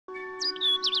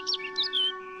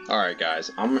Alright guys,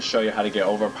 I'm gonna show you how to get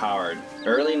overpowered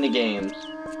early in the game,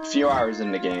 a few hours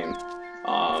in the game,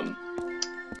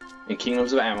 in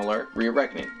Kingdoms of Amalur,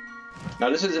 Re-Reckoning. Now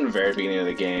this is in the very beginning of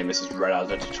the game. This is right out of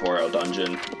the tutorial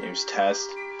dungeon. Name's Test.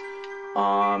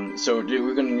 So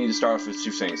we're gonna need to start off with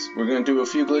two things. We're gonna do a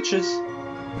few glitches,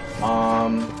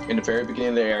 in the very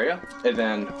beginning of the area, and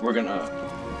then we're gonna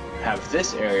have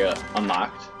this area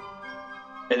unlocked,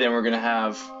 and then we're gonna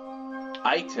have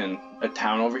Eiton, a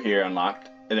town over here, unlocked,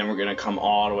 and then we're gonna come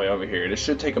all the way over here. This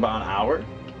should take about an hour,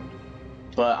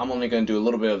 but I'm only gonna do a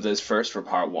little bit of this first for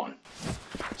part one.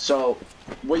 So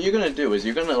what you're gonna do is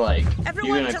you're gonna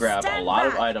grab a lot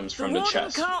of items from the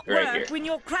chest right here. When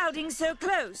you're crowding so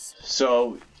close.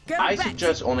 So I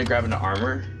suggest only grabbing the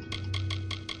armor.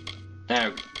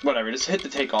 Whatever, just hit the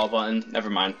take all button. Never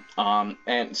mind.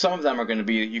 And some of them are gonna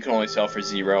be you can only sell for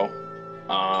 0.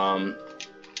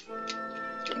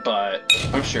 But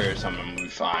I'm sure some of them will be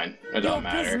fine. It doesn't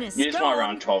matter. You just want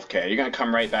around 12k. You're gonna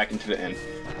come right back into the inn.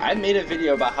 I made a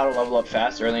video about how to level up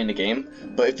fast early in the game,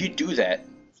 but if you do that,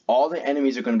 all the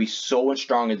enemies are gonna be so much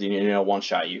stronger than you know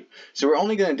one-shot you. So we're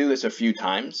only gonna do this a few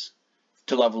times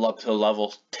to level up to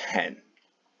level 10.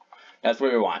 That's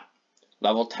what we want.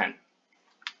 Level 10.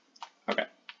 Okay.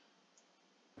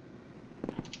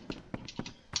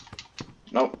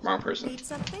 Nope, wrong person. Need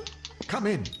something? Come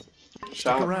in.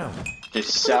 Stick around.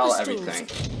 Just sell everything.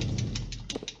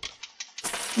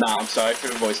 Nah, I'm sorry for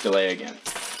the voice delay again.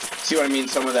 See what I mean?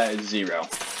 Some of that is 0.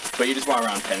 But you just want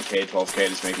around 10k, 12k,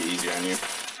 just make it easier on you.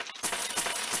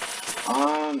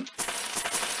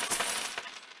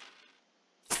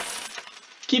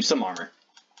 Keep some armor.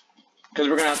 Because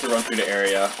we're gonna have to run through the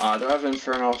area. Do I have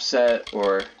Inferno set,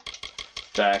 or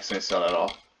did I accidentally sell that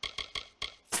all?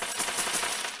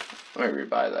 Let me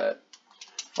rebuy that.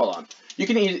 Hold on. You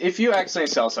can if you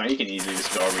accidentally sell something, you can easily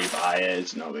just go rebuy it.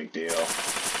 It's no big deal.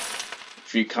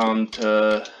 If you come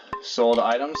to sold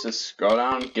items, just scroll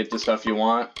down, get the stuff you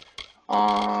want.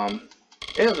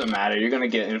 It doesn't matter. You're gonna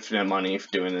get infinite money for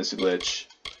doing this glitch.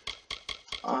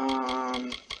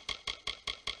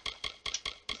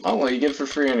 Oh well, you get it for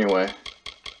free anyway.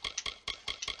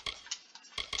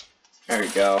 There we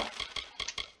go.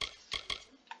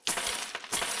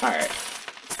 Alright.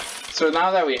 So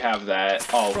now that we have that,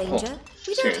 oh,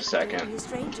 just here a second.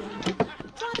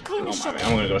 Don't mind me.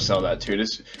 I'm gonna go sell that too,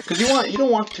 just because you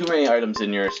don't want too many items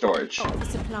in your storage.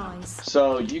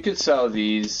 So you could sell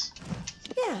these.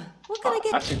 Yeah. What can I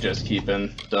get? I suggest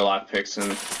keeping the lockpicks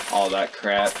and all that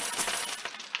crap.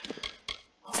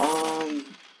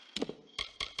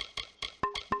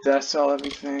 Did I sell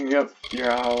everything? Yep. You're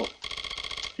out.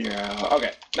 You're out.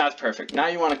 Okay, that's perfect. Now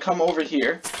you want to come over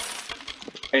here.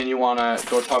 And you want to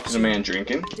go talk to the man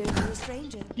drinking.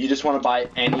 You just want to buy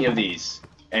any of these.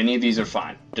 Any of these are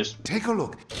fine. Just take a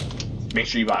look. Make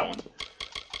sure you buy one.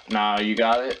 Now you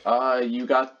got it. You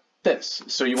got this.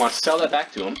 So you want to sell that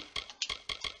back to him.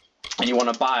 And you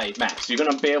want to buy max. You're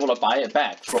going to be able to buy it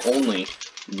back for only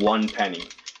 1 penny.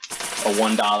 Or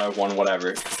 $1, one whatever.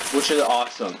 Which is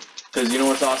awesome. Because you know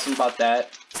what's awesome about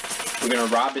that? We're going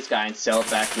to rob this guy and sell it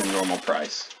back to a normal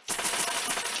price.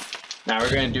 Now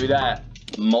we're going to do that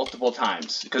multiple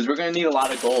times, because we're going to need a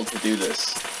lot of gold to do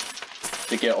this,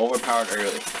 to get overpowered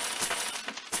early.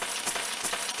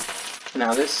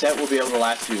 Now this set will be able to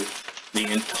last you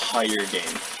the entire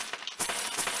game.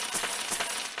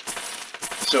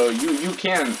 So you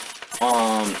can,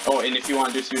 oh, and if you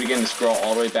want to just do it again, scroll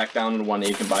all the way back down to the one that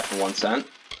you can buy for 1 cent.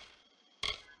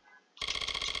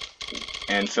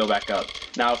 And fill back up.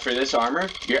 Now for this armor,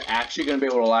 you're actually going to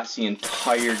be able to last the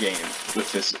entire game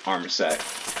with this armor set.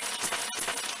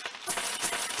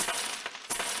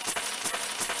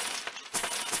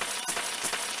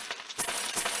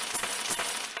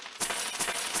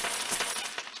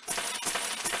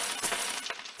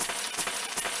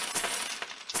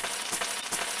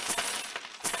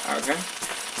 Okay,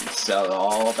 sell it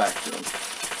all back to him.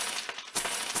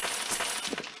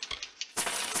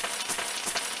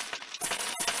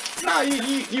 No,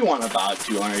 you want about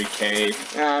 200k.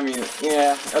 I mean,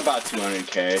 yeah, about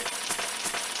 200k.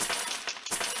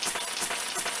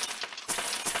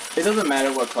 It doesn't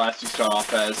matter what class you start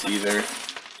off as either.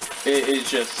 It's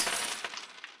just,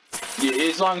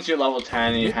 as long as you're level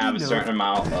 10 and you have a certain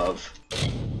amount of,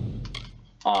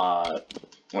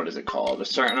 what is it called? A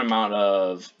certain amount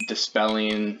of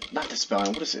dispelling, not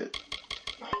dispelling, what is it?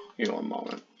 Give me one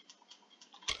moment.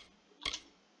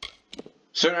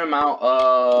 Certain amount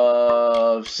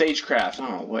of sagecraft, I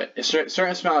don't know what, a certain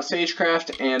amount of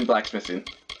sagecraft and blacksmithing.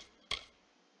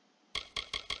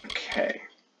 Okay.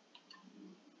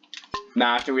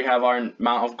 Now after we have our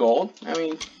amount of gold, I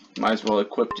mean, might as well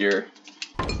equip your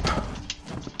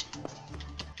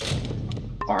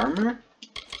armor.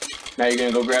 Now you're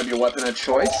gonna go grab your weapon of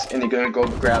choice, and you're gonna go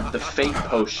grab the fate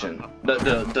potion,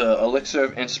 the elixir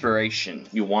of inspiration.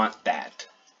 You want that.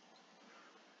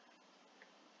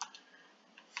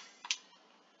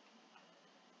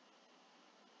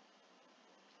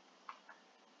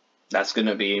 That's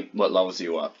gonna be what levels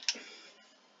you up.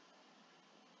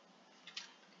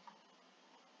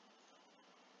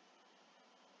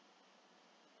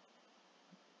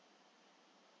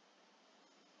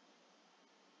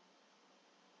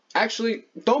 Actually,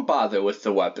 don't bother with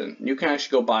the weapon. You can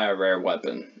actually go buy a rare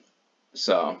weapon.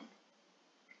 So,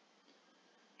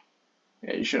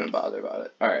 yeah, you shouldn't bother about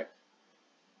it. Alright.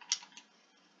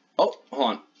 Oh, hold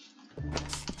on. I'm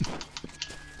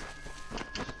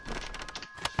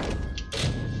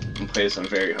gonna play this one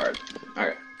very hard.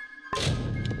 Alright.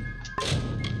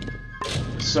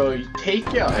 So, you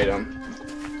take your item,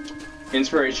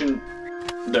 inspiration,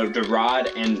 the rod,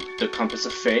 and the compass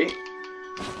of fate.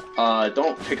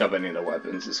 Don't pick up any of the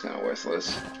weapons, it's kind of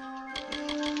worthless.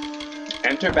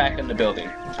 Enter back in the building.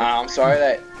 I'm sorry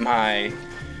that my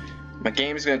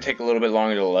game is going to take a little bit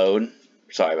longer to load.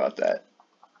 Sorry about that.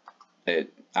 I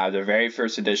have the very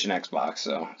first edition Xbox,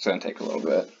 so it's going to take a little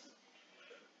bit.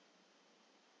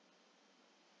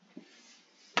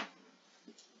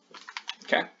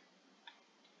 Okay.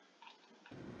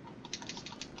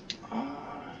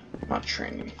 Not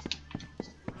training.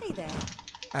 Hey there.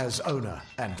 As owner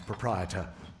and proprietor,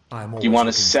 I am always You want to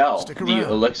looking sell stick the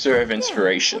around. elixir of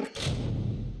inspiration.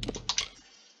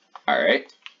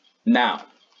 Alright. Now,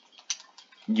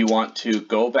 you want to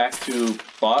go back to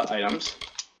bought items,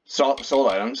 sold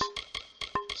items,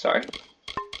 sorry,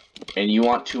 and you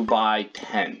want to buy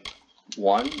 10.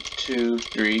 1, 2,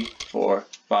 3, 4,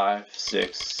 5,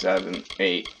 6, 7,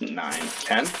 8, 9,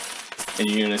 10. And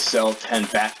you're going to sell 10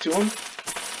 back to him.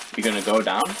 You're going to go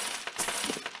down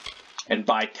and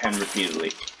buy 10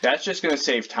 repeatedly. That's just going to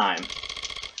save time.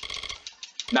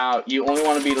 Now, you only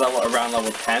want to be around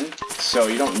level 10, so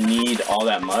you don't need all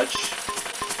that much.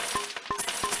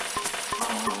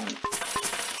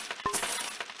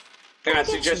 And I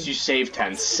suggest you save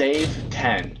 10. Save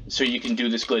 10, so you can do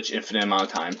this glitch infinite amount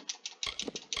of time.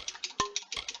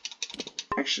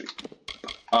 Actually,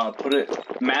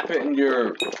 map it in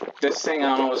your, this thing, I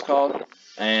don't know what it's called,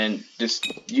 and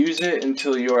just use it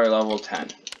until you are level 10.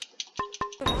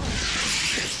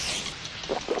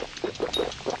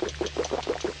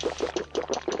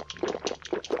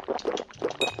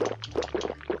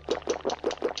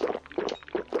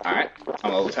 Alright,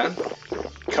 I'm level 10.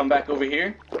 Come back over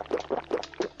here.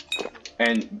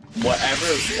 And whatever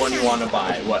one you want to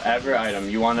buy, whatever item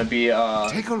you want to be,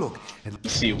 Take a look. And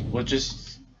let's see, we'll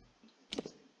just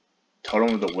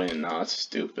totem with the win. No, that's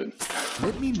stupid.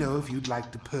 let me know if you'd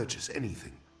like to purchase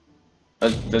anything.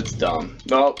 That's dumb.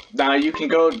 Well, now you can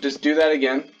go just do that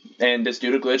again and just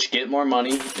do the glitch, get more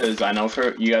money, because I know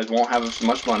for you guys won't have as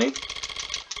much money.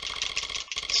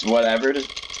 It's whatever.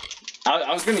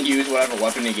 I was gonna use whatever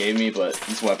weapon he gave me, but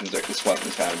this weapon's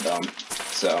kind of dumb.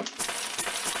 So.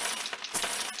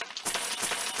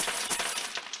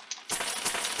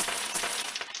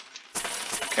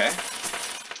 Okay.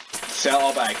 Sell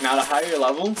all back. Now, the higher your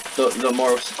level, the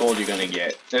more gold you're gonna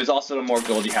get. There's also the more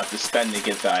gold you have to spend to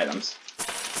get the items.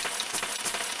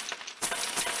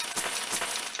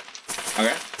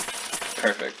 Okay.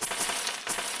 Perfect.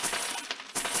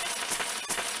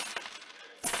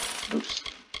 Oops.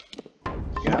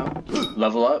 Yeah.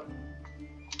 Level up.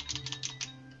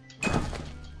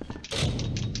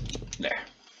 There.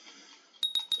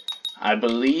 I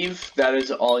believe that is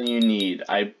all you need.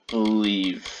 I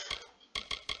believe.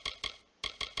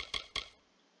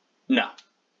 No.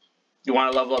 You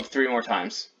want to level up 3 more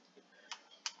times.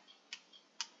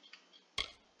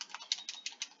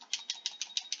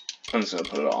 I'm just going to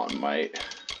put it all on might.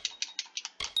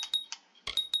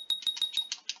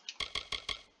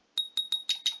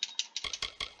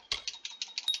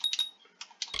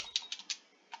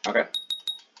 Okay.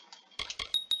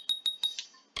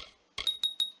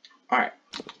 Alright.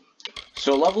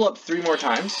 So level up 3 more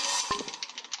times.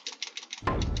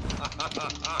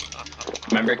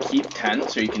 Remember, keep 10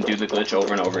 so you can do the glitch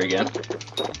over and over again.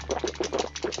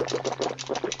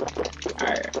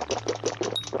 Alright.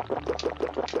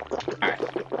 Alright.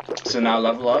 So now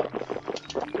level up.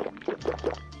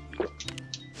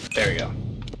 There we go.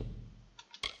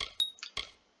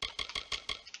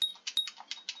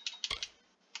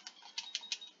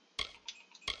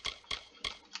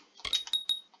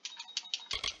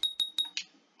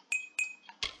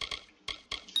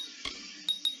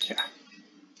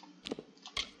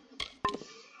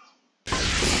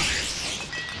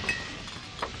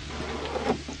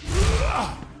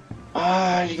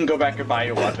 You can go back and buy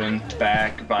your weapon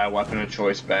back, buy a weapon of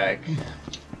choice back.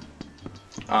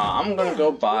 I'm gonna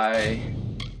go buy,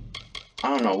 I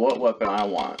don't know what weapon I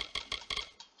want.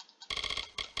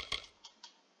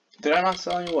 Did I not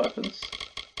sell any weapons?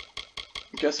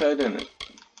 Guess I didn't.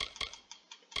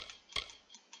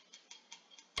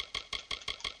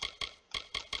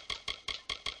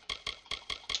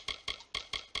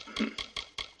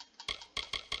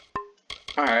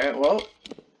 Alright, well,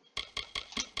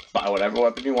 buy whatever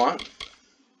weapon you want.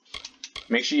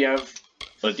 Make sure you have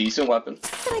a decent weapon.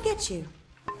 Can I get you?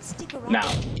 Stick around.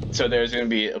 Now, so there's going to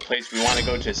be a place we want to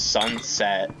go to,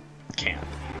 Sunset Camp.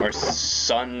 Or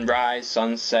Sunrise,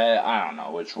 Sunset, I don't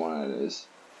know which one it is.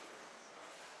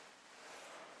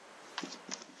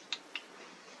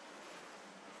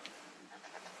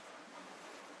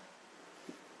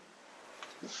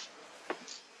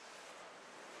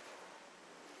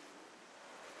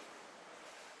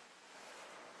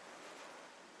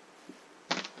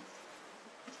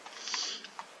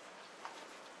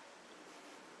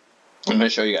 I'm going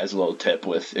to show you guys a little tip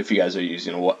with if you guys are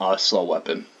using a slow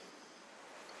weapon.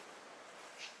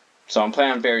 So I'm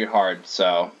playing very hard,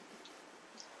 so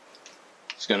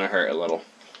it's going to hurt a little.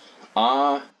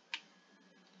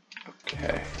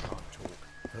 Okay.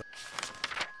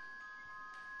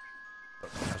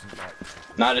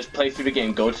 Now just play through the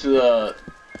game. Go to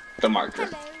the marker.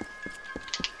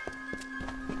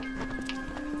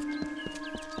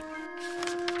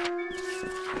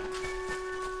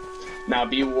 Now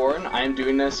be warned, I am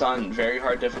doing this on very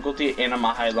hard difficulty and I'm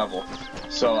a high level.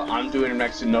 So I'm doing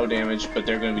next to no damage, but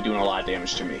they're going to be doing a lot of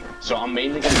damage to me. So I'm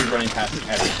mainly going to be running past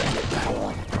everything.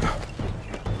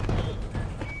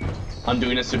 I'm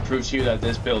doing this to prove to you that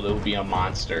this build will be a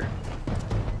monster.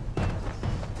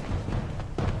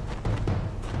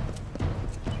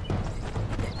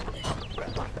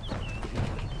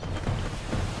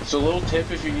 So a little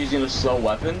tip if you're using a slow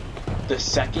weapon, the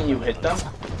second you hit them,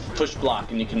 push block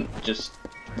and you can just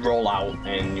roll out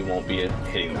and you won't be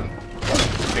hitting them.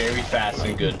 Very fast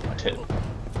and good tip.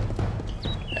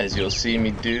 As you'll see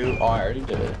me do. Oh, I already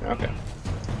did it. Okay.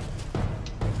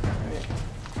 Alright.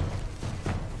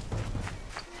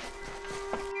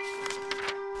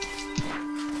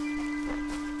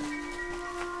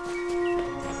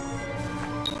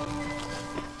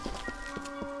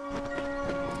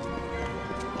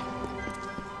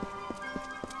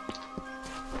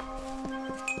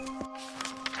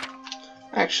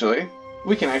 Actually,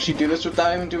 we can actually do this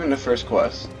without even doing the first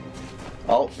quest.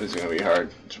 Oh, this is gonna be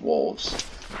hard. It's wolves.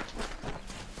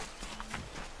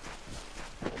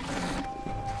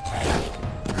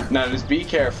 Now just be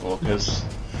careful, because...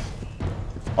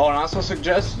 Oh, and I also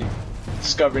suggest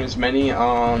discovering as many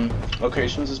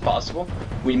locations as possible.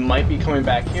 We might be coming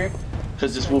back here,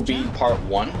 because this will be part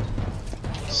 1.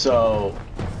 So,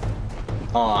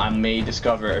 I may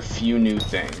discover a few new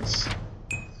things.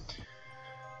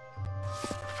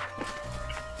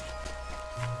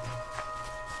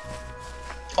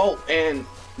 Oh, and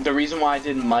the reason why I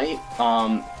did might,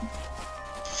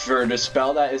 for the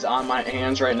spell that is on my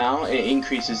hands right now, it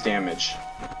increases damage.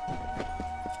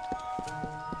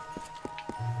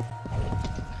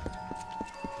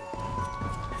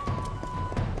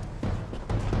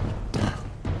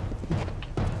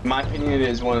 In my opinion, it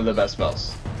is one of the best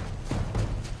spells.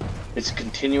 It's a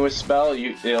continuous spell,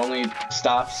 it only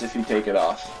stops if you take it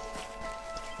off.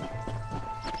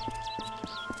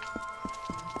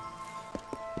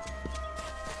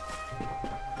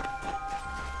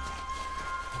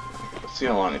 See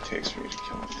how long it takes for me to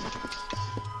kill him.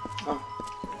 Oh,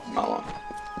 not long.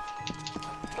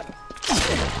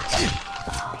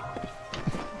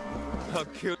 How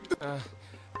cute.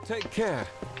 Take care.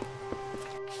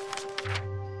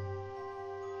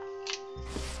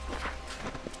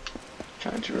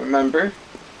 Trying to remember.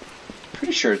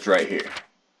 Pretty sure it's right here.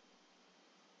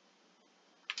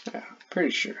 Yeah,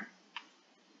 pretty sure.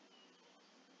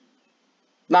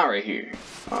 Not right here.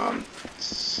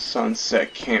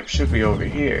 Sunset Camp should be over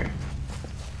here.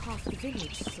 Half the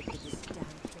village sick of this damn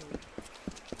thing.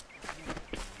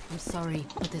 I'm sorry,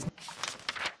 but there's...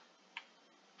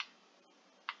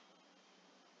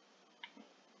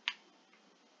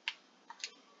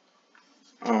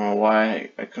 I don't know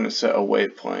why I couldn't set a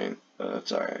waypoint, but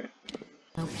that's alright.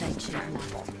 no pledge now.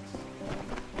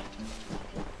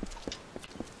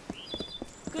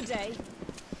 Good day.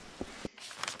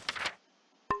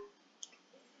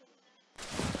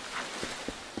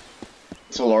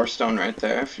 It's a lore stone right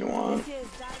there if you want.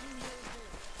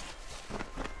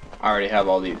 I already have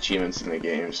all the achievements in the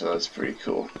game, so that's pretty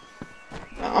cool.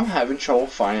 Now, I'm having trouble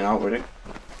finding out where to...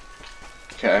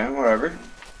 Okay, whatever.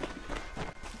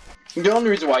 The only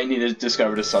reason why you need to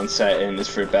discover the sunset in is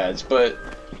for beds, but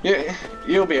yeah,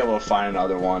 you'll be able to find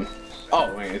another one.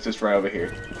 Oh, wait, it's just right over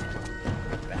here.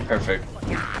 Perfect.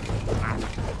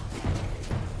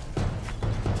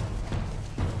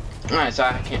 Alright, so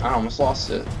I almost lost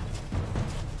it.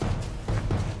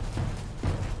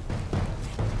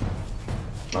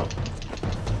 Oh.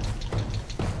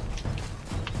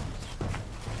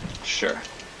 Sure.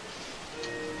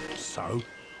 So,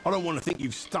 I don't want to think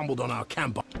you've stumbled on our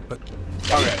camp, but...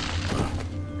 Okay.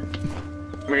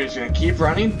 We're just gonna keep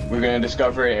running. We're gonna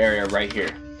discover an area right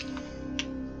here.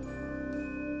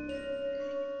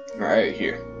 Right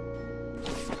here.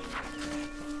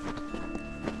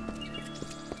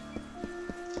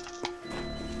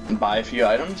 And buy a few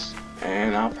items,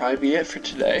 and that'll probably be it for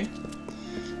today.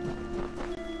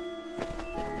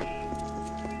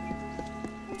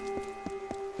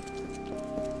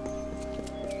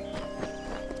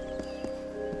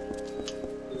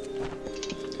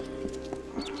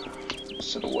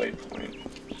 Set a waypoint.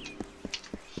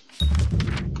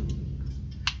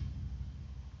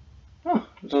 Huh,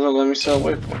 it doesn't let me set a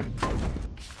waypoint.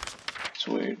 It's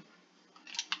weird.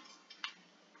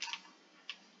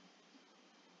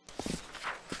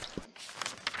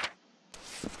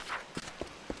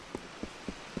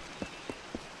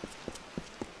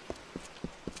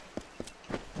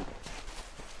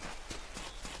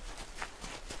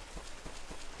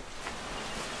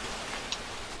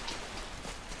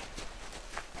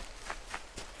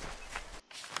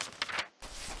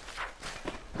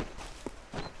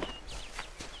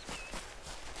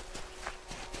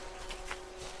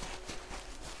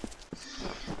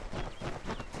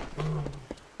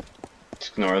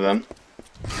 Ignore them.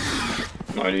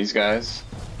 Ignore these guys.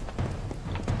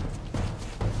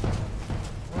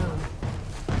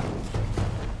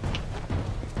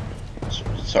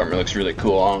 This armor looks really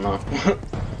cool, I don't know.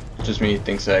 Just me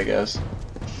thinks that, I guess.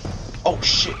 Oh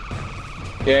shit!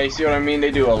 Yeah, you see what I mean? They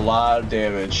do a lot of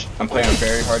damage. I'm playing on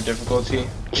very hard difficulty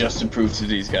just to prove to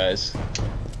these guys.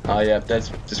 Oh yeah, that's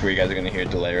just where you guys are gonna hear a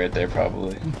delay right there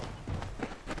probably.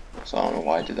 So I don't know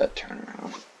why I did that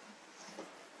turnaround.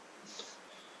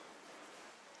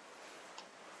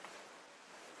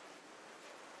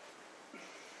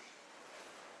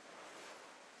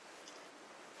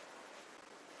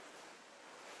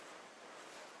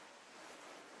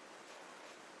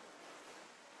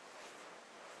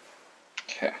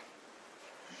 Okay.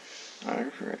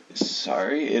 Alright,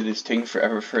 sorry, it is taking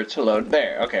forever for it to load.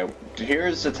 There, okay,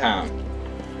 here's the town.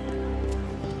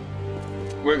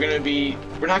 We're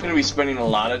not gonna be spending a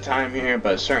lot of time here,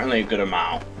 but certainly a good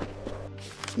amount.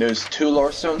 There's 2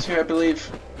 lore stones here, I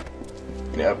believe.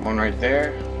 Yep, one right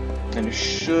there. And there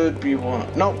should be one.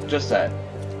 Nope, just that.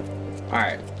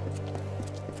 Alright.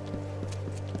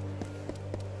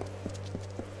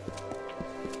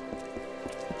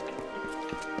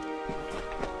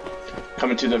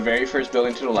 Coming to the very first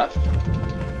building to the left.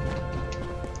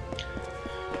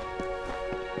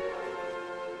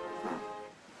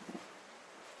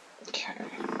 Okay.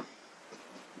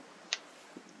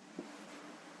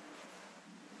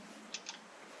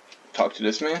 Talk to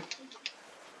this man?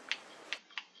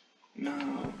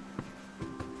 No.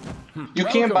 You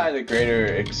can't buy the greater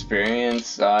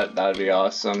experience. That'd be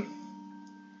awesome.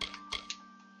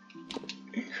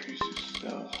 Increases.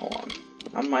 Hold on.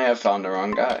 I might have found the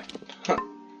wrong guy.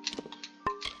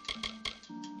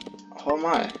 Oh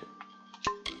my.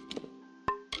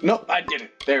 Nope, I didn't.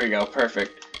 There we go,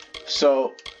 perfect.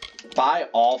 So, buy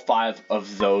all 5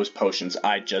 of those potions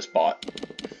I just bought.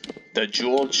 The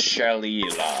jeweled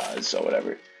Shalilas or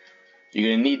whatever.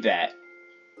 You're gonna need that.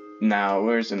 Now,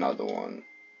 where's another one?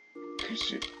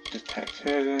 Detect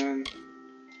hidden.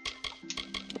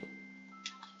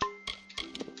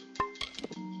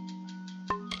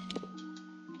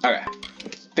 Okay,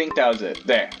 think that was it.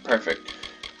 There, perfect.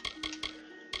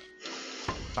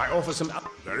 I offer some...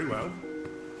 Very well.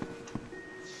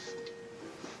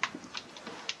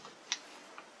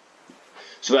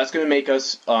 So that's going to make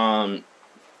us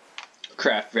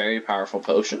craft very powerful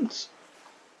potions.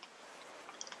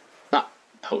 Not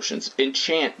potions.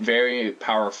 Enchant very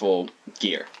powerful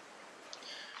gear.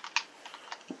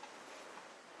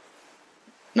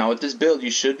 Now with this build, you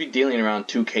should be dealing around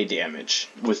 2k damage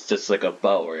with just like a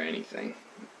bow or anything.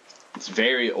 It's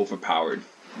very overpowered.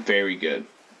 Very good.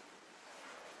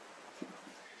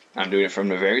 I'm doing it from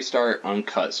the very start,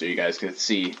 uncut, so you guys can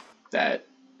see that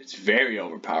it's very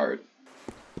overpowered.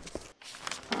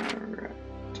 Alright.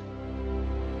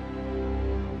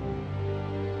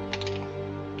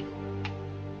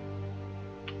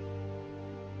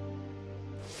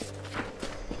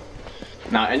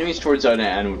 Now, enemies towards the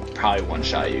end would probably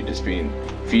one-shot you, just being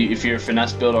If you're a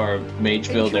finesse build or a mage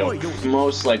build, they'll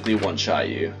most likely one-shot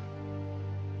you.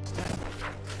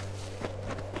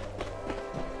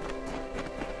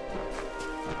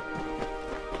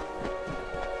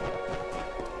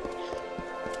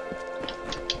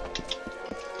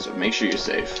 So make sure you're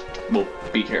safe. Well,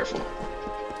 be careful.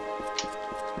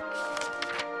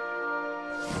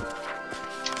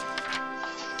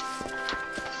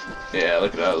 Yeah,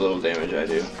 look at that little damage I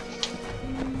do.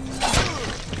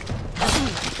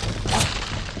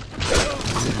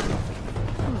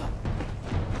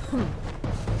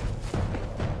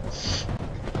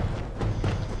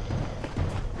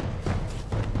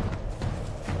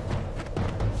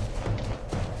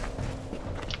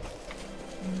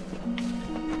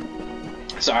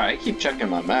 Sorry, I keep checking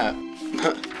my map.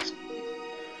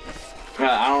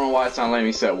 I don't know why it's not letting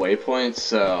me set waypoints,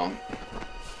 so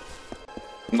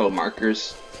little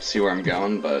markers to see where I'm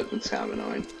going, but it's kind of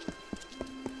annoying.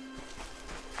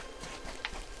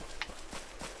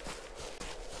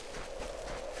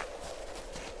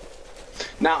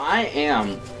 Now I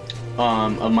am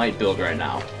a might build right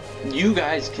now. You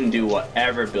guys can do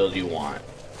whatever build you want.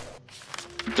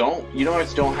 You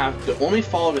don't have to only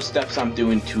follow the steps I'm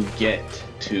doing to get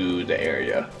to the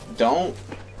area. You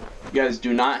guys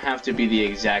do not have to be the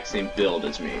exact same build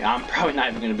as me. I'm probably not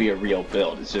even going to be a real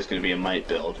build. It's just going to be a might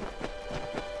build.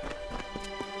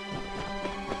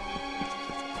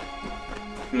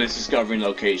 And there's discovering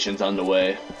locations on the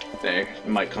way. They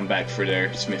might come back for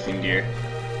their smithing gear.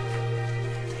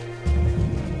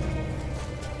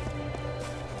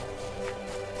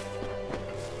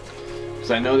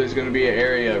 Because I know there's going to be an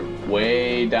area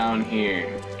way down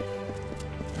here.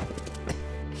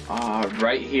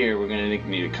 Right here, we're gonna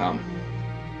need to come.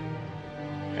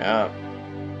 Yep.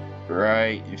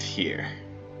 Right here.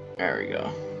 There we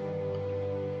go.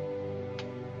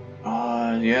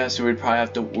 Yeah, so we'd probably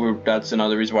have to, that's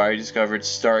another reason why I discovered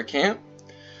Star Camp.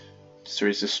 So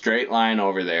there's a straight line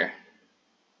over there.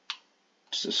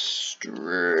 Just a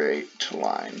straight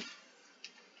line.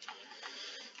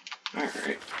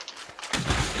 Alright.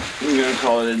 I'm gonna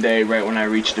call it a day right when I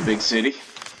reach the big city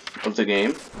of the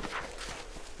game.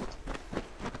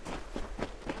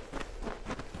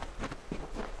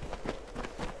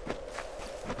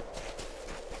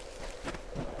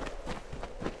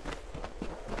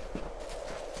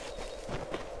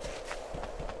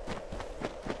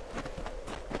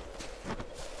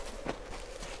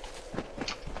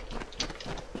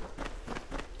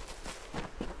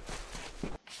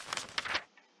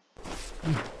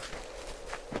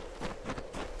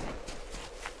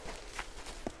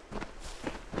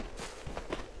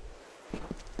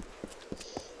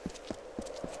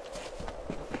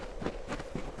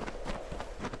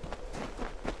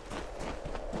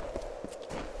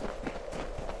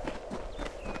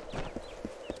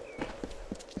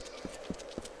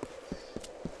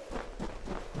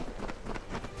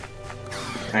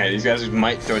 Alright, these guys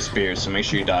might throw spears, so make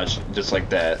sure you dodge just like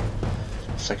that.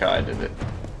 Just like how I did it.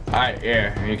 Alright,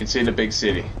 here, you can see the big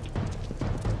city.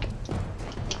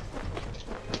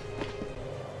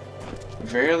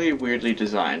 Very weirdly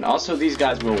designed. Also, these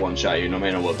guys will one-shot you no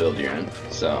matter what build you're in,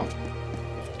 so.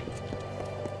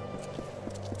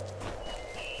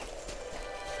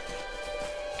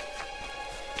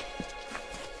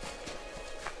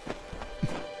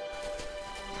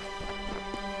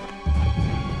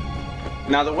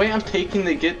 Now the way I'm taking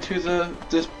to get to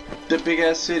the big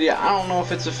ass city, I don't know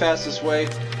if it's the fastest way,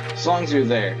 as long as you're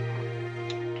there.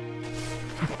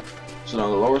 So now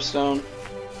the lower stone.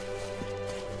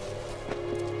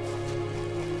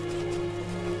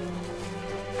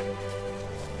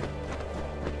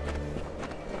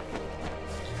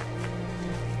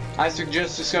 I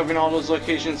suggest discovering all those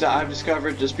locations that I've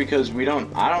discovered just because I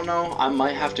don't know, I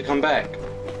might have to come back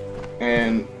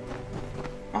and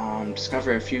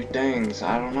discover a few things.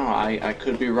 I don't know, I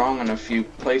could be wrong on a few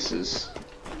places,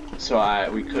 so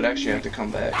we could actually have to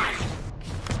come back.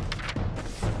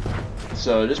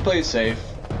 So just play it safe,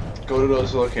 go to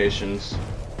those locations,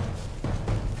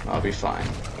 I'll be fine,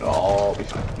 it'll all be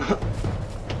fine.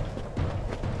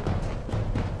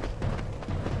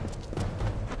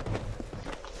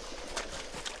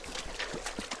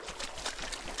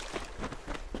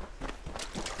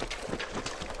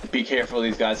 Be careful,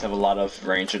 these guys have a lot of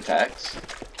range attacks.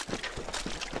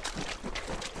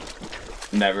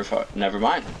 Never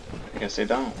mind. I guess they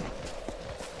don't.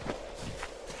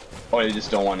 Or they just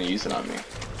don't want to use it on me.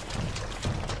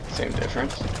 Same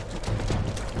difference.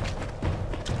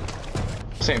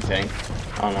 Same thing.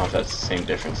 I don't know if that's the same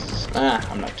difference.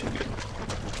 I'm not too good.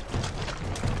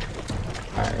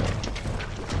 Alright.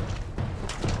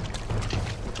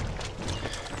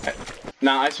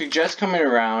 Now, I suggest coming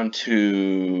around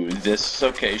to this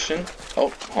location.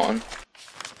 Oh, hold on.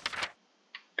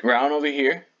 Around over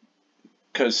here.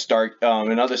 Because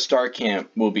another star camp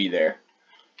will be there.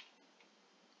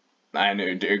 I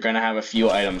know they're going to have a few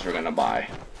items we're going to buy.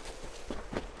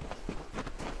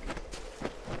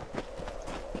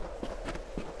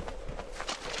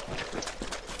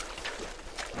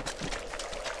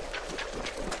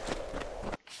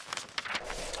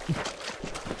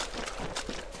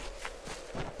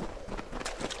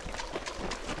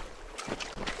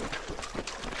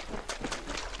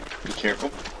 Be careful.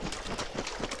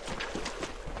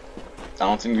 I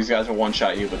don't think these guys will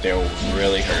one-shot you, but they will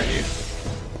really hurt you.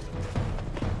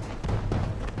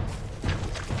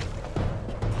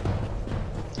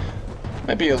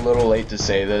 Might be a little late to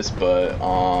say this, but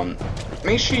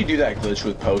make sure you do that glitch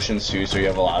with potions too, so you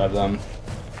have a lot of them.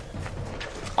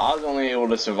 I was only able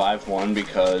to survive one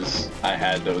because I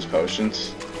had those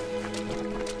potions.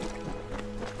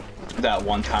 That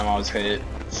one time I was hit,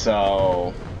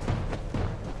 so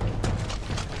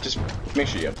just make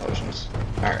sure you have potions.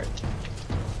 Alright.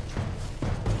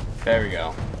 There we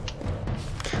go.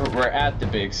 We're at the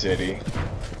big city.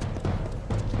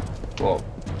 Well,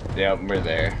 yeah, we're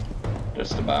there.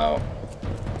 Just about.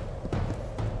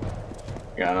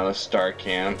 Got another star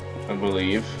camp, I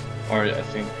believe. Or I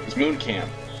think it's moon camp,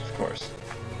 of course.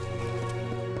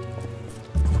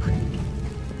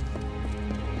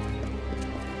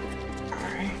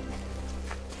 Alright.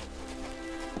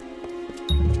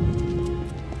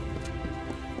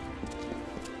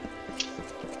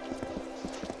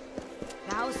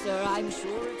 Now, sir, I'm sure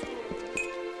it will.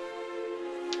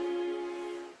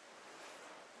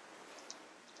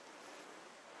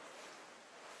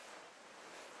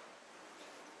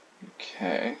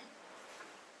 Okay.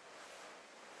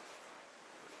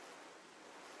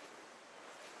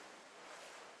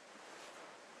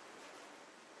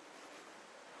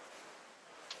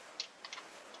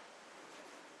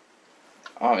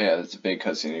 Oh yeah, that's a big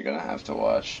cutscene you're gonna have to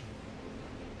watch.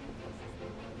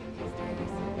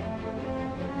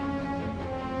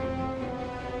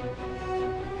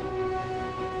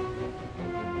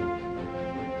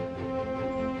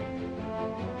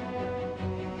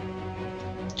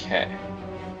 Okay.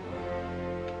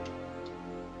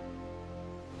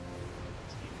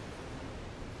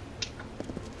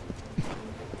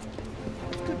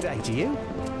 Good day to you.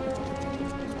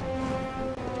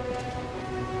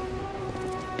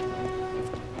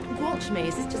 Watch me,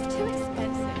 is this just too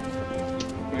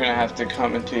expensive? We're gonna have to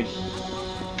come into.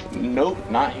 Nope,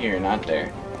 not here, not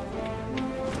there.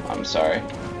 I'm sorry.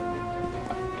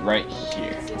 Right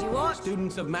here. Did you watch?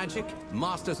 Students of magic,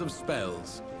 masters of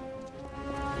spells.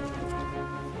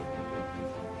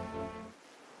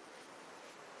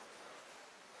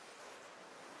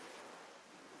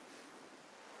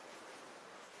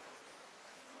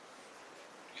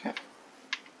 Okay.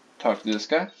 Talk to this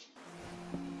guy.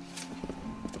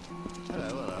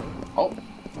 Oh,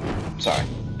 sorry.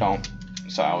 Don't.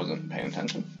 Sorry, I wasn't paying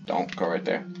attention. Don't go right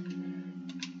there.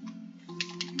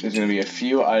 There's gonna be a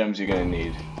few items you're gonna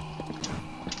need.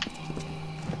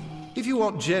 If you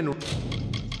want general...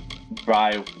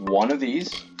 Buy one of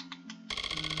these.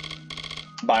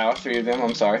 Buy all three of them,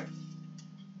 I'm sorry.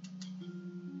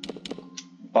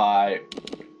 Buy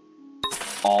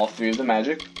all three of the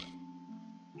magic.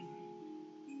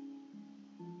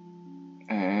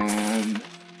 And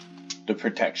the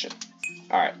protection.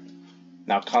 Alright.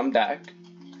 Now come back.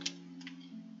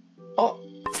 Oh,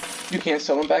 you can't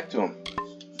sell them back to him.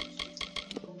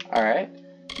 Alright.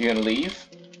 You're gonna leave.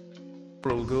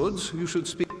 goods, you should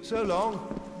speak... So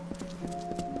long.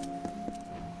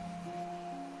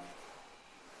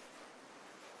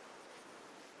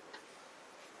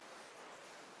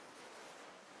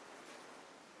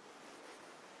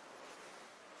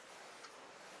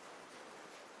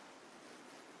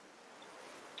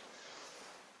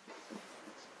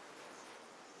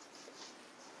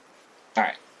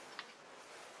 Alright.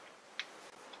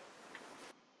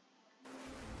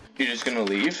 You're just gonna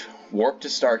leave, warp to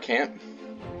Star Camp,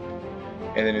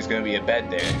 and then there's gonna be a bed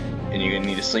there, and you're gonna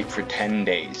need to sleep for 10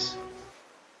 days.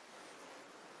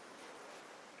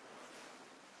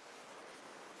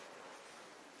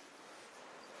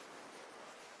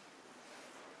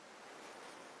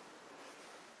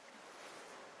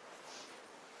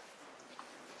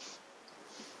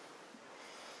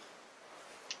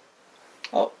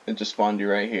 Oh, it just spawned you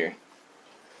right here.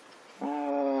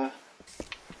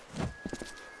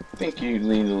 I think you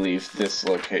need to leave this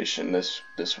location this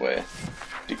way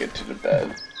to get to the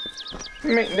bed.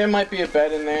 There might be a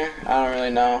bed in there. I don't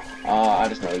really know. I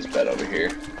just know there's a bed over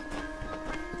here.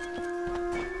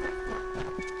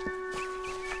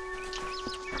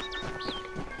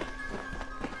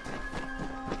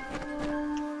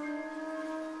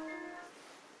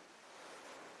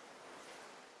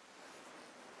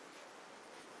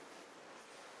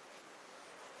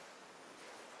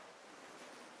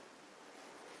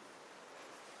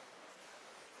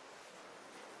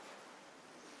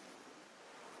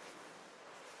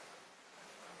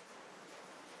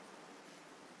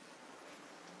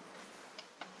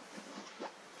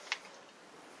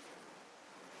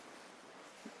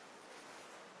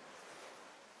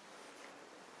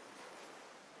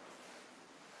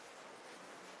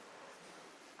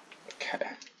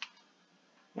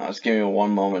 Just give me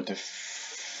one moment to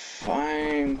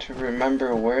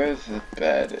remember where the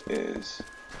bed is.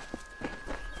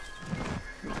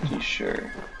 Pretty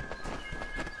sure.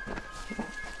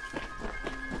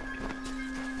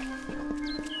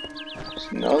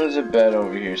 Just know there's a bed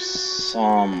over here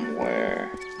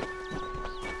somewhere.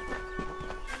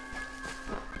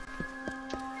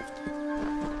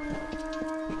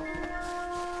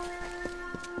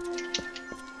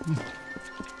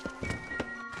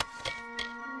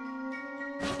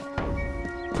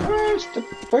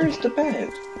 Where's the bed?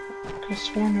 I could have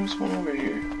sworn there was one over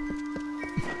here.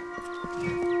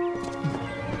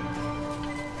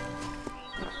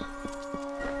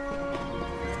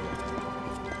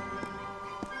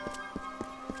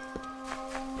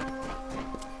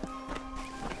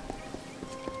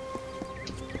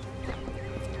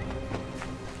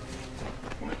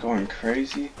 Am I going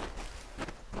crazy?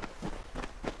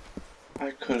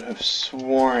 I could have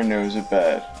sworn there was a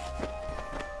bed.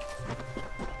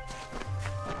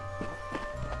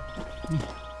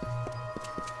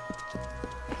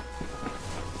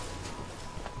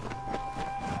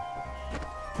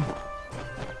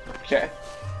 Okay,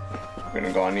 we're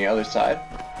gonna go on the other side.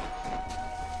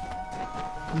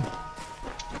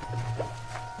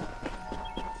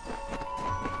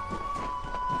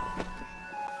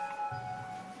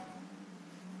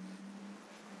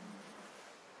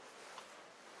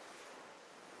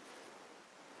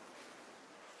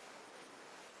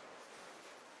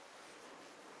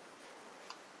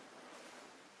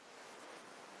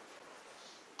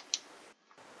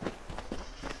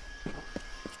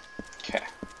 Okay.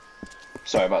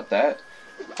 Sorry about that.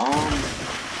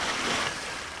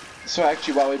 So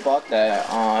actually while we bought that,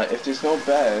 if there's no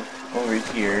bed over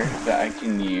here that I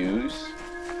can use,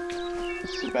 is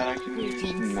this a bed I can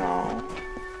use? No.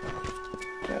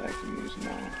 Bed I can use?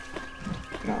 No.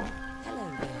 No.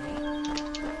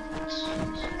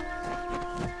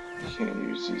 I can't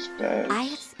use these beds. I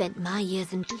have spent my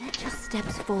years in let your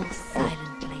steps fall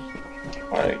silently.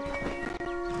 Like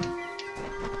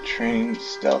training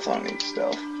stealth, I need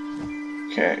stealth.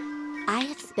 Okay.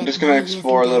 I'm just gonna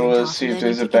explore a little to see if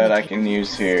there's a bed I can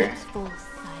use here.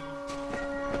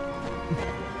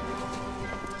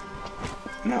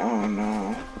 No,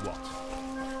 no.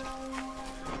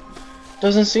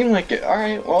 Doesn't seem like it.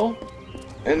 Alright, well,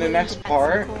 in the next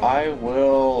part,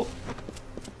 we're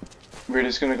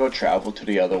just gonna go travel to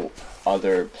the other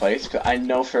place, because I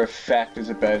know for a fact there's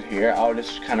a bed here. I'll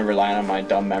just kind of rely on my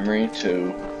dumb memory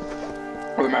to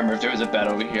remember if there was a bed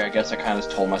over here. I guess I kind of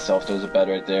told myself there was a bed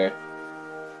right there.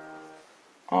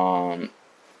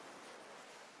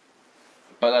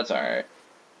 But that's alright.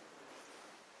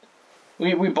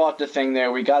 We bought the thing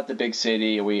there, we got the big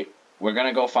city, we're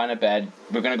gonna go find a bed,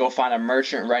 we're gonna go find a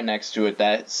merchant right next to it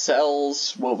that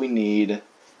sells what we need.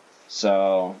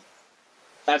 So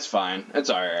that's fine.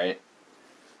 It's alright.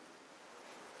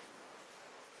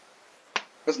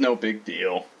 It's no big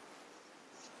deal.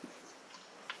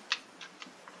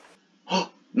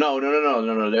 No,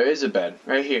 there is a bed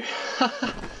right here.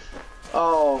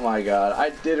 Oh my god, I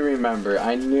did remember.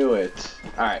 I knew it.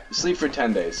 Alright, sleep for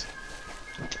 10 days.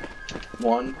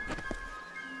 1,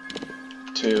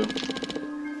 2,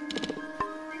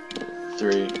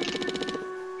 3,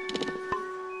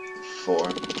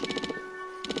 4,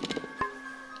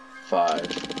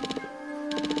 5,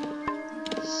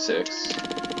 6,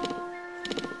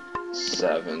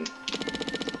 7,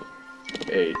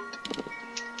 8,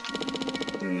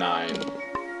 9,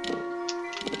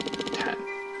 10.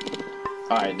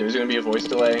 Alright, there's gonna be a voice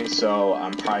delay, so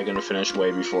I'm probably gonna finish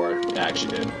way before it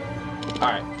actually did.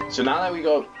 Alright, so now that we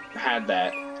had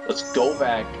that, let's go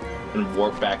back and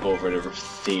warp back over to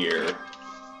Fear.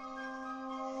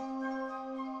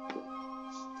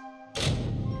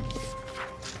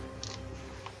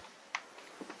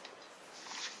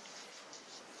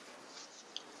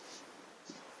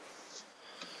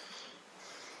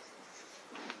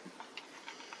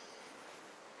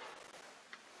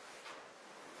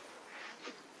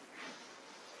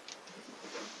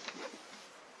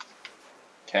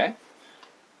 Okay.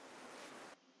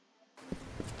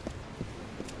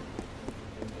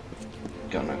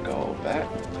 Gonna go back.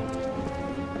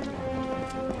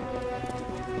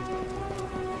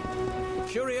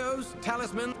 Curios,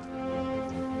 talisman.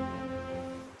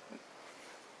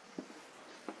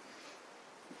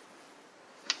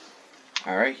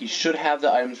 Alright, he should have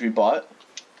the items we bought.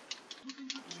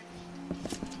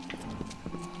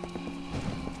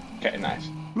 Okay, nice.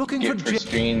 Looking Get for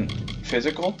pristine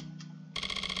physical,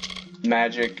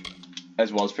 magic,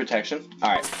 as well as protection.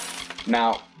 Alright,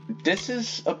 now this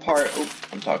is a part. Oh,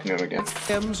 I'm talking to him again.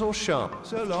 Gems or sharp?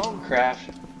 So long.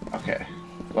 Craft. Okay.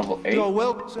 Level 8. You're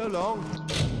welcome. So long.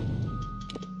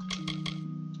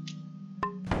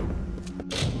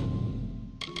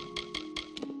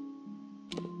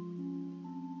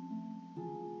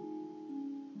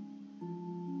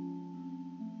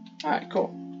 Alright,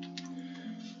 cool.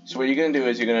 So what you're gonna do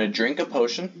is you're gonna drink a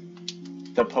potion.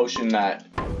 The potion that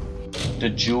the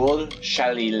Jewel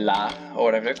Shalila, or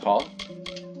whatever they're called.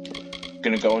 You're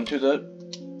gonna go into the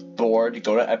board,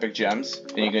 go to Epic Gems,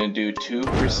 and you're gonna do 2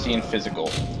 pristine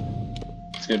physical.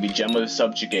 It's gonna be Gem of the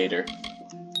Subjugator.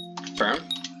 Confirm.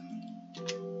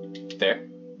 There.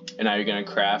 And now you're gonna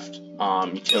craft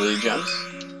utility gems.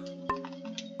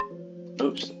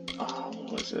 Oops. Oh,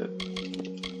 what was it?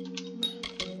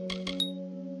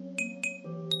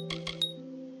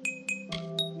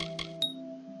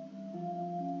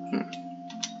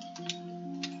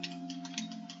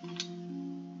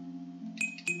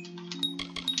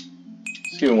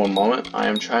 Just give me one moment. I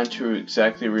am trying to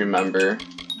exactly remember.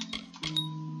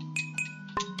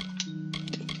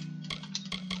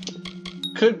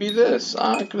 Could be this.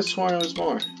 I could have sworn it was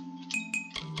more.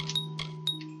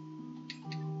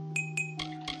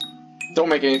 Don't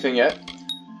make anything yet.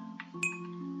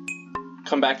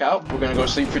 Come back out. We're gonna go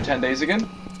sleep for 10 days again.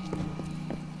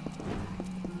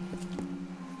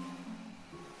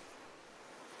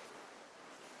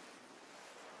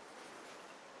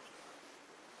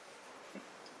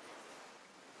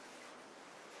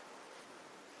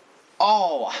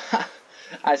 Oh,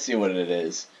 I see what it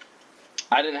is.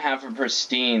 I didn't have a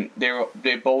pristine.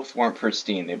 They both weren't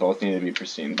pristine. They both needed to be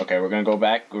pristine. Okay, we're gonna go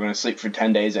back. We're gonna sleep for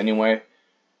 10 days anyway.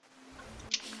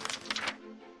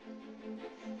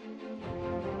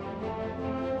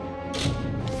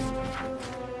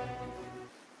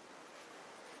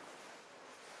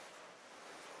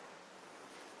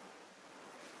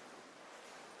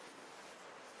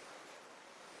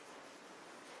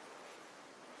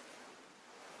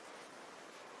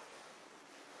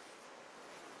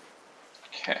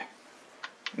 Okay,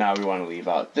 now we want to leave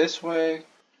out this way.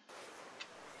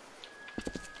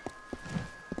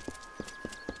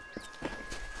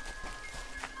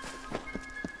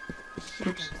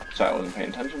 Oops, sorry, I wasn't paying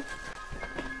attention.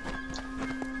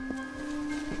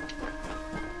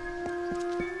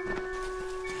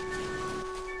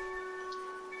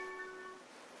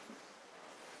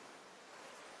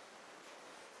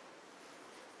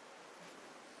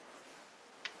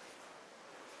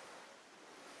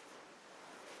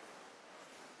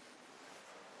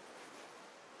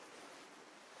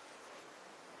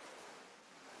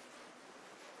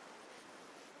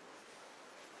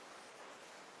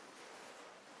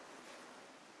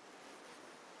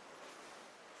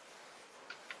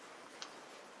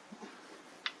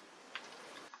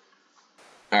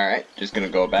 Alright, just gonna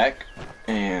go back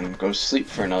and go sleep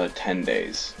for another 10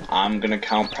 days. I'm gonna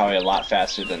count probably a lot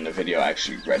faster than the video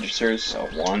actually registers, so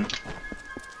 1,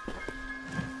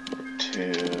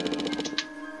 2,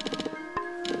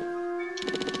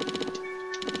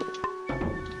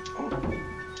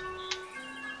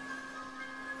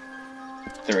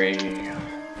 3,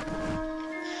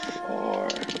 4,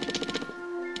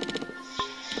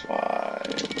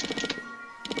 5,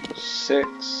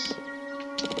 6,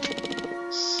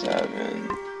 7,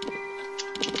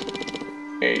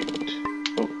 8,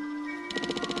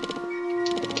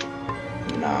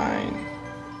 9,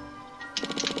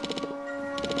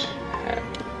 10.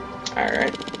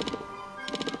 Alright.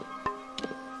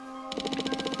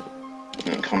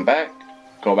 And come back.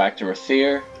 Go back to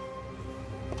Rathier.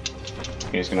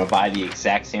 You're just gonna buy the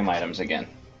exact same items again.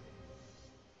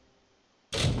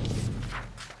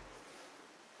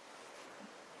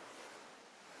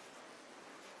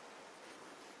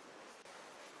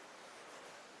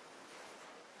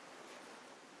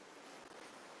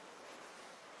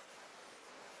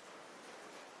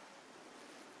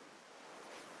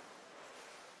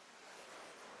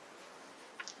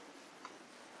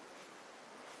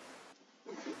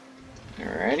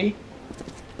 Alrighty.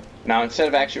 Now instead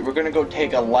of actually, we're gonna go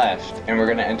take a left, and we're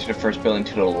gonna enter the first building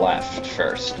to the left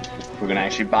first. We're gonna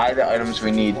actually buy the items we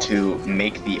need to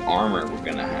make the armor we're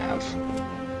gonna have.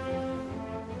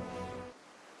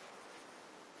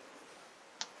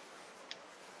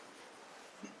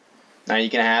 Now you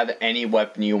can have any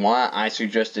weapon you want. I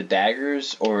suggest the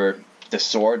daggers or the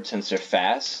sword since they're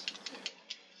fast.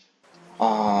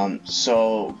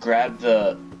 So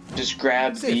just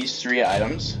grab these 3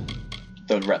 items.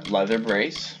 The leather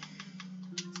brace,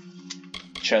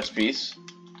 chest piece,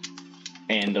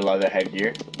 and the leather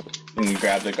headgear. And you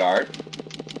grab the guard.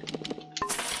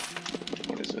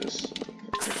 What is this?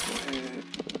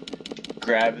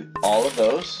 Grab all of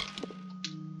those.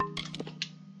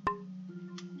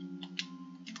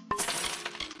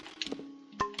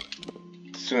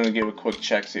 just gonna give a quick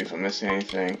check, see if I'm missing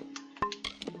anything.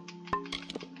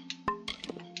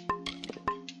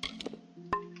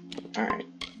 Alright.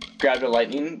 Grab the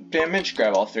lightning damage,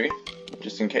 grab all 3,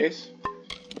 just in case.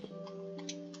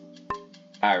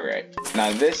 Alright.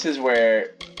 Now this is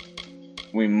where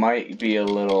we might be a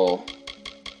little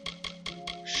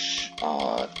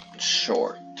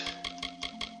short.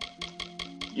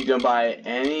 You can buy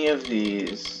any of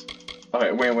these.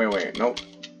 Okay, wait. Nope.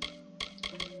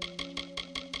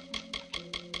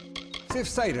 Sif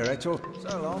Seder, Echo.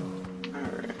 So long.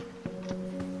 Alright.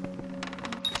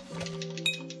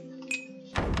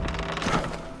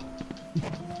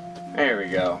 There we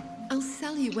go. I'll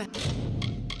sell you when.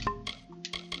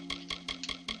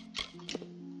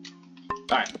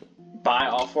 Alright. Buy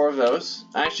all 4 of those.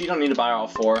 Actually, you don't need to buy all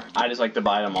 4. I just like to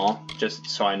buy them all, just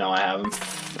so I know I have them.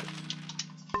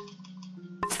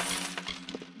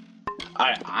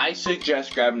 I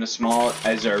suggest grabbing the small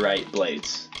azurite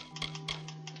blades.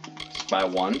 Just buy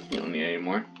 1. You don't need any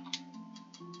more.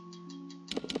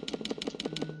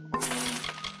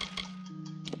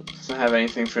 Doesn't have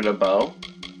anything for the bow.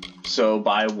 So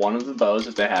buy 1 of the bows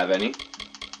if they have any.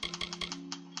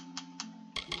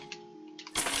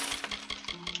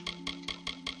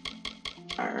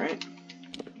 Alright.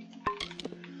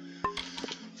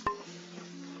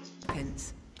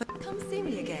 Pence. Come see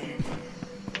me again.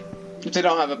 If they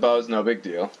don't have a bow, it's no big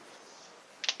deal.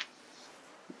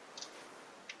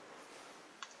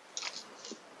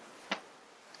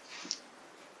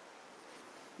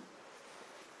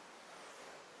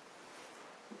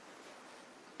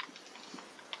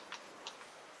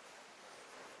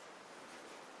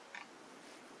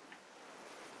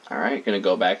 Alright, gonna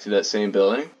go back to that same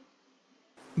building.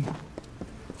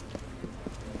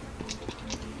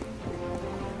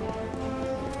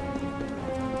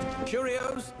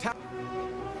 Curios,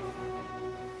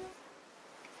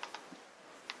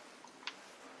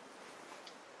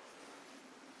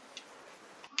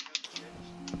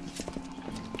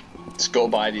 Let's go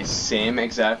buy these same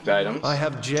exact items. I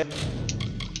have jet.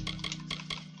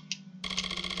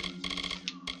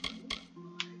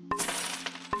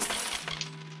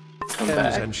 Come Gems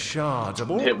back. and shards of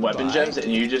all Hit weapon buy. gems,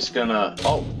 and you're just gonna.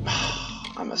 Oh,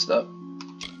 I messed up.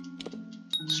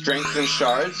 Strength and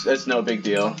shards. That's no big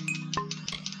deal.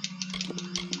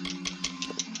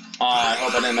 Oh, I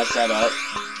hope I didn't mess that up.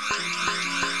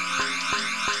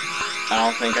 I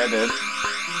don't think I did.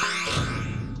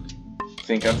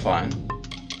 Think I'm fine.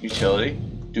 Utility.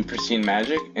 Do pristine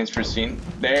magic. And pristine.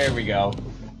 There we go.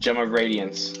 Gem of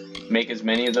Radiance. Make as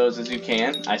many of those as you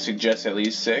can. I suggest at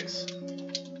least 6.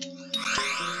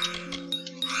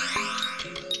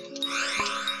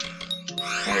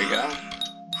 There we go.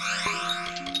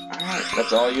 Alright,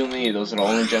 that's all you'll need. Those are the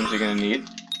only gems you're gonna need.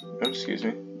 Oh, excuse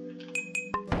me.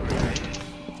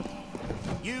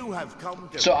 You have come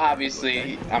to So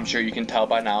obviously, I'm sure you can tell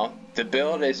by now, the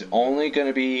build is only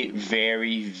gonna be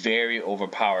very, very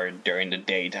overpowered during the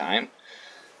daytime.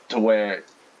 To where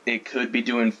it could be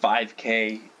doing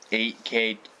 5k,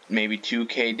 8k, maybe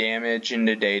 2k damage in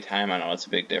the daytime. I know it's a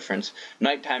big difference.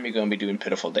 Nighttime, you're gonna be doing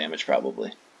pitiful damage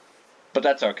probably. But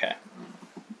that's okay.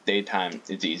 Daytime,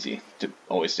 it's easy to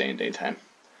always stay in daytime.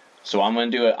 So I'm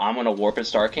gonna warp at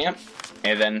Star Camp,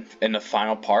 and then in the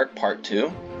final part, part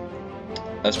 2,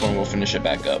 that's when we'll finish it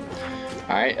back up.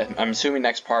 Alright, I'm assuming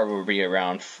next part will be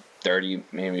around 30,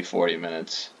 maybe 40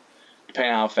 minutes.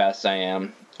 Depending on how fast I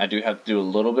am. I do have to do a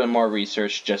little bit more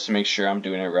research just to make sure I'm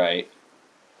doing it right.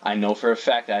 I know for a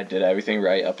fact that I did everything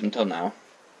right up until now.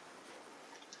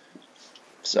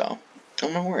 So,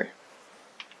 don't worry.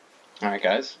 Alright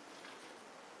guys.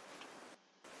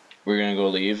 We're gonna go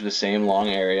leave the same long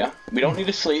area. We don't need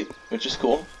to sleep, which is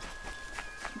cool.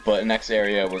 But next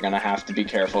area, we're gonna have to be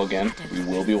careful again. We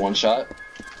will be one shot.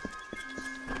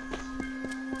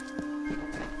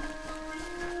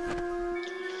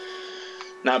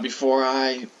 Now before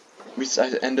I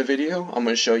end the video, I'm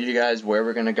gonna show you guys where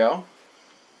we're gonna go.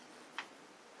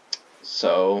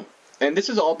 So, and this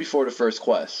is all before the first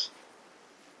quest.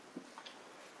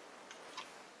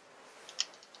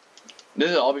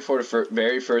 This is all before the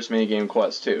very first minigame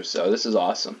quest too, so this is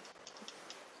awesome.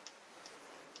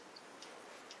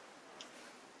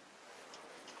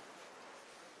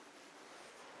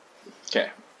 Okay.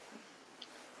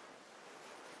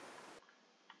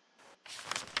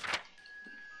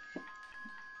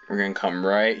 We're gonna come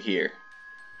right here.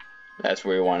 That's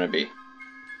where we want to be.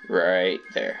 Right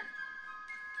there.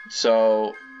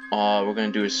 So, we're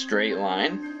gonna do a straight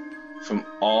line from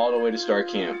all the way to Star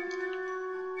Camp.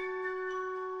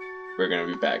 We're gonna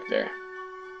be back there,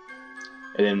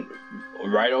 and then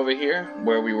right over here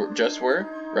where we just were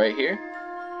right here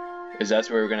is that's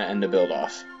where we're going to end the build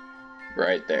off.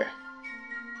 Right there.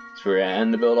 So we're going to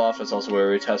end the build off. That's also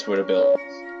where we test where the build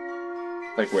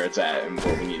is. Like where it's at and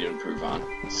what we need to improve on.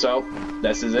 So,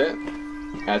 this is it.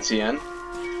 That's the end.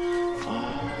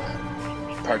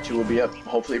 Part 2 will be up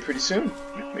hopefully pretty soon.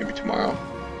 Maybe tomorrow.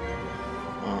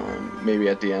 Maybe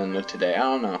at the end of today. I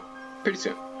don't know. Pretty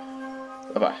soon.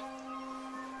 Bye-bye.